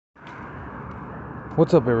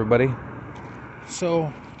What's up, everybody?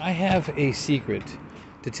 So, I have a secret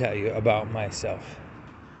to tell you about myself.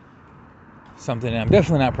 Something I'm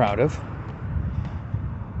definitely not proud of.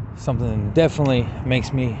 Something that definitely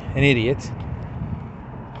makes me an idiot.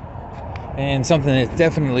 And something that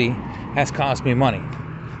definitely has cost me money.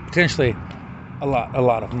 Potentially a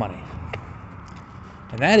lot of money.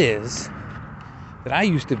 And that is that I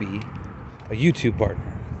used to be a YouTube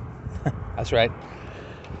partner. That's right.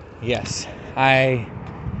 Yes, I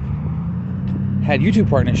had YouTube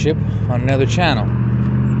partnership on another channel,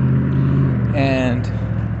 and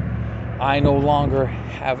I no longer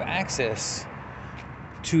have access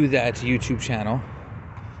to that YouTube channel,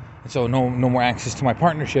 and so no more access to my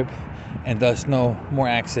partnership, and thus no more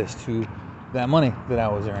access to that money that I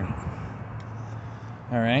was earning.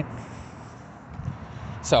 All right.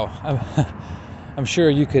 So I'm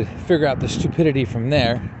sure you could figure out the stupidity from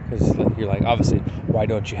there, because you're like, obviously, why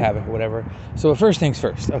don't you have it, whatever. So first things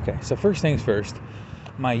first. Okay, so first things first,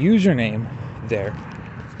 my username there,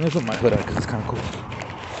 let me put my hood up because it's kind of cool.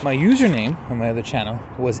 My username on my other channel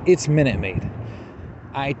was It's Minute Maid.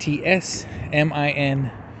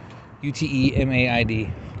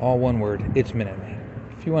 ITSMINUTEMAID, all one word, It's Minute Maid,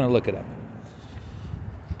 if you want to look it up.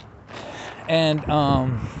 And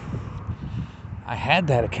I had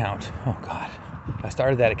that account, oh god, I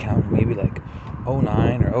started that account maybe like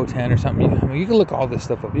 09 or 010 or something. I mean, you can look all this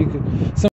stuff up. You could, some